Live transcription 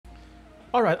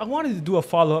Alright, I wanted to do a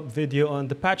follow-up video on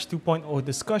the patch 2.0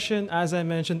 discussion. As I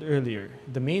mentioned earlier,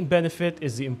 the main benefit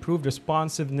is the improved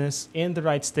responsiveness in the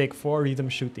right stick for rhythm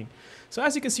shooting. So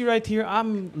as you can see right here,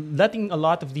 I'm letting a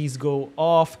lot of these go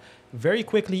off very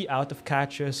quickly out of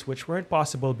catches, which weren't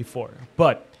possible before.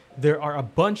 But there are a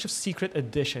bunch of secret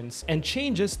additions and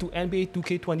changes to NBA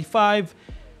 2K25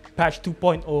 patch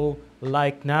 2.0,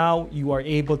 like now you are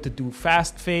able to do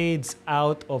fast fades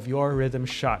out of your rhythm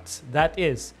shots. That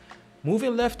is,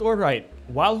 moving left or right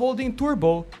while holding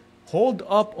turbo, hold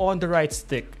up on the right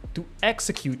stick to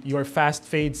execute your fast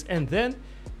fades, and then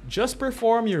just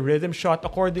perform your rhythm shot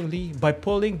accordingly by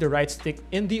pulling the right stick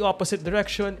in the opposite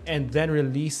direction and then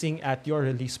releasing at your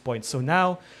release point. So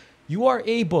now you are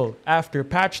able, after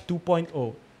patch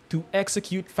 2.0, to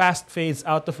execute fast fades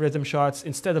out of rhythm shots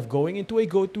instead of going into a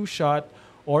go-to shot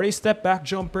or a step back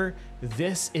jumper.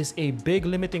 This is a big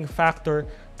limiting factor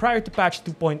prior to patch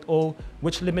 2.0,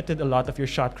 which limited a lot of your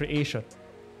shot creation.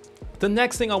 The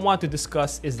next thing I want to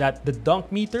discuss is that the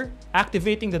dunk meter,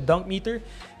 activating the dunk meter,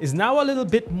 is now a little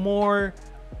bit more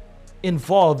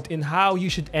involved in how you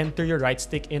should enter your right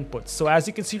stick inputs. So as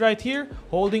you can see right here,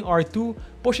 holding R2,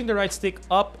 pushing the right stick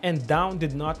up and down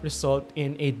did not result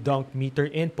in a dunk meter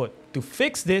input. To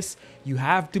fix this, you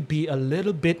have to be a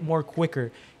little bit more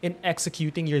quicker in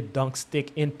executing your dunk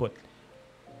stick input.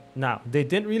 Now, they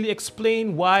didn't really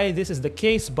explain why this is the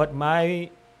case, but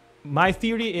my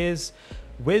theory is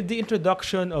with the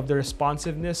introduction of the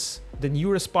responsiveness, the new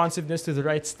responsiveness to the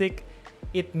right stick,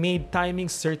 it made timing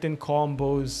certain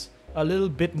combos a little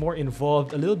bit more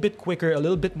involved, a little bit quicker, a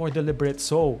little bit more deliberate.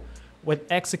 So when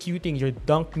executing your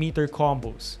dunk meter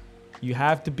combos, you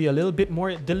have to be a little bit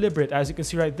more deliberate. As you can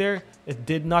see right there, it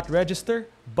did not register.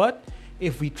 But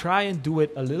if we try and do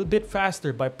it a little bit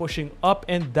faster by pushing up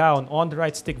and down on the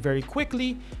right stick very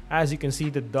quickly, as you can see,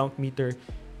 the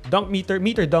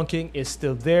meter dunking is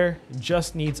still there,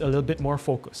 just needs a little bit more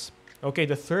focus. Okay,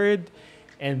 the third,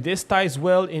 and this ties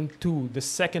well into the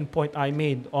second point I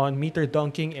made on meter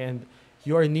dunking and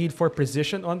your need for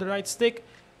precision on the right stick.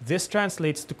 This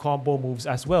translates to combo moves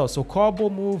as well. So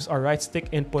combo moves are right stick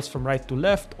inputs from right to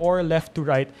left or left to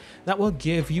right that will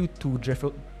give you two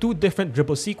different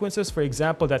dribble sequences. For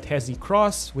example, that hezzy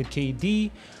cross with KD,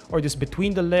 or this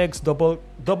between the legs, double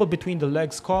between the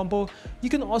legs combo. You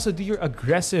can also do your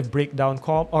aggressive breakdown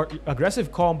or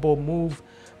aggressive combo move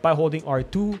by holding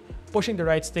R2, pushing the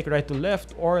right stick right to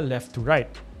left or left to right.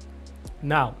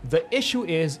 Now, the issue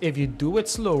is if you do it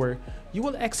slower, you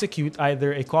will execute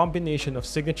either a combination of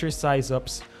signature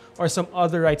size-ups or some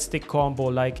other right stick combo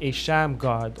like a Sham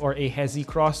God or a hezzy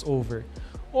crossover.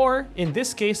 Or in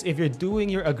this case, if you're doing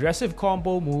your aggressive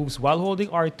combo moves while holding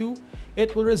R2,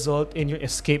 it will result in your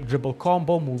escape dribble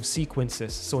combo move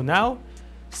sequences. So now,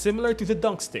 similar to the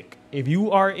dunk stick, if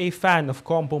you are a fan of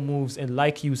combo moves and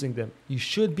like using them, you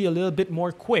should be a little bit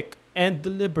more quick and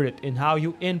deliberate in how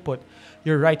you input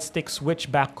your right stick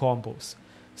switch back combos.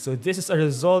 So this is a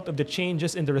result of the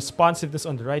changes in the responsiveness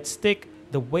on the right stick.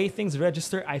 The way things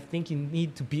register, I think you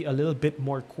need to be a little bit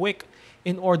more quick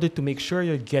in order to make sure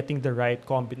you're getting the right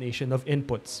combination of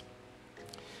inputs.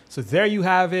 So there you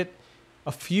have it,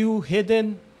 a few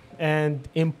hidden and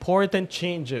important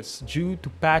changes due to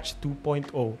patch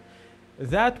 2.0.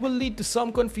 That will lead to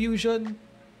some confusion.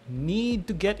 Need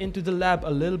to get into the lab a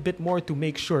little bit more to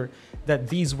make sure that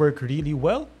these work really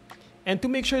well, and to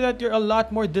make sure that you're a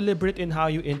lot more deliberate in how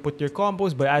you input your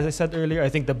combos. But as I said earlier, I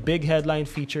think the big headline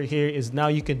feature here is now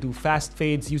you can do fast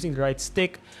fades using the right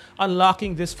stick,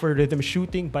 unlocking this for rhythm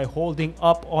shooting by holding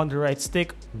up on the right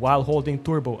stick while holding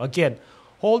turbo. Again,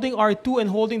 holding R2 and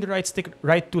holding the right stick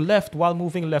right to left while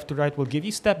moving left to right will give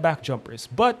you step back jumpers.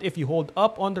 But if you hold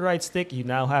up on the right stick, you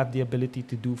now have the ability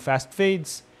to do fast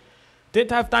fades.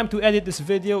 Didn't have time to edit this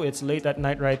video. It's late at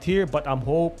night right here, but I'm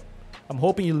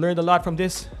hoping you learned a lot from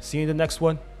this. See you in the next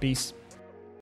one. Peace.